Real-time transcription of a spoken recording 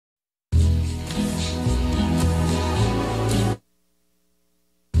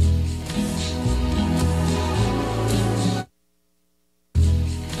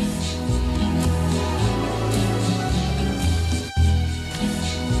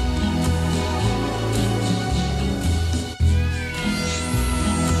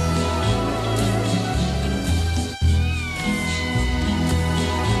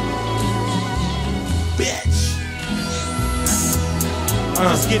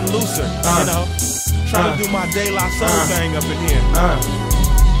just getting looser, you know. Trying to do my De La Soul thing up in here.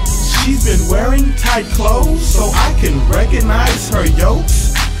 She's been wearing tight clothes so I can recognize her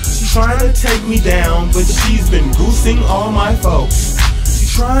yokes. She's trying to take me down, but she's been goosing all my folks.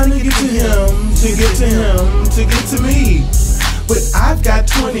 She's trying to get to him, to get to him, to get to me. But I've got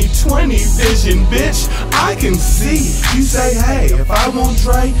 20/20 vision, bitch, I can see. You say, hey, if I want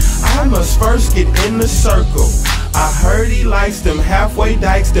Dre, I must first get in the circle. I heard he likes them halfway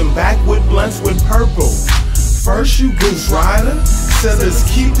dykes, them backwood blunts with purple. First you goose Rydah, said let's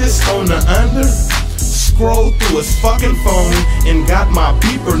keep this on the under. Scrolled through his fucking phone and got my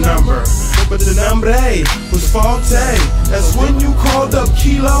beeper number. But the number was faulty. That's when you called up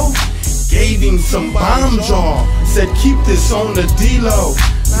Kilo. Gave him some bomb jaw, said keep this on the D-Lo.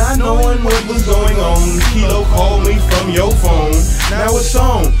 Not knowing what was going on, Kilo called me from your phone. Now it's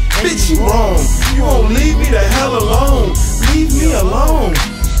on, bitch you wrong. You won't leave me the hell alone. Leave me alone.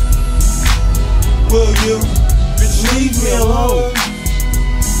 Will you, bitch, leave me alone?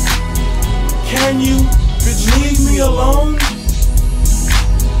 Can you, bitch, leave me alone?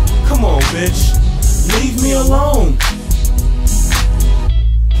 Come on, bitch, leave me alone.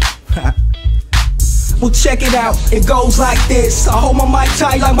 Well, check it out, it goes like this. I hold my mic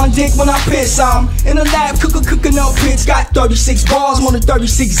tight like my dick when I piss. I'm in the lab cooking up hits. Got 36 bars, more than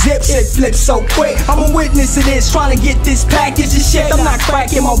 36 zips. It flips so quick, I'm a witness to this. Trying to get this package and shit. I'm not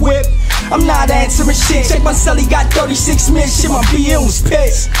cracking my whip, I'm not answering shit. Check my celly, got 36 minutes. Shit, my BM was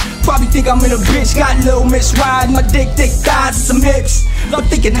pissed. Probably think I'm in a bitch. Got little Miss Ride, my dick, thick thighs and some hips. I'm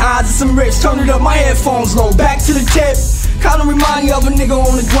thinking highs and some rips. Turn it up, my headphones low, back to the tip. Kinda remind me of a nigga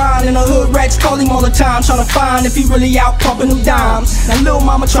on the grind. In the hood, rats call him all the time, tryna find if he really out pumping them dimes. Now lil'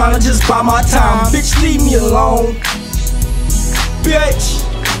 mama tryna just buy my time. Bitch, leave me alone. Bitch,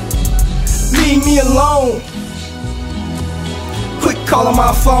 leave me alone. Quick call on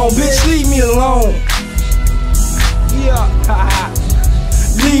my phone. Bitch, leave me alone. Yeah, haha.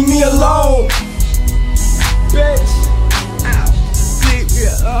 Leave me alone. Bitch, ow. Leave me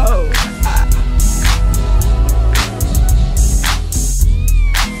alone.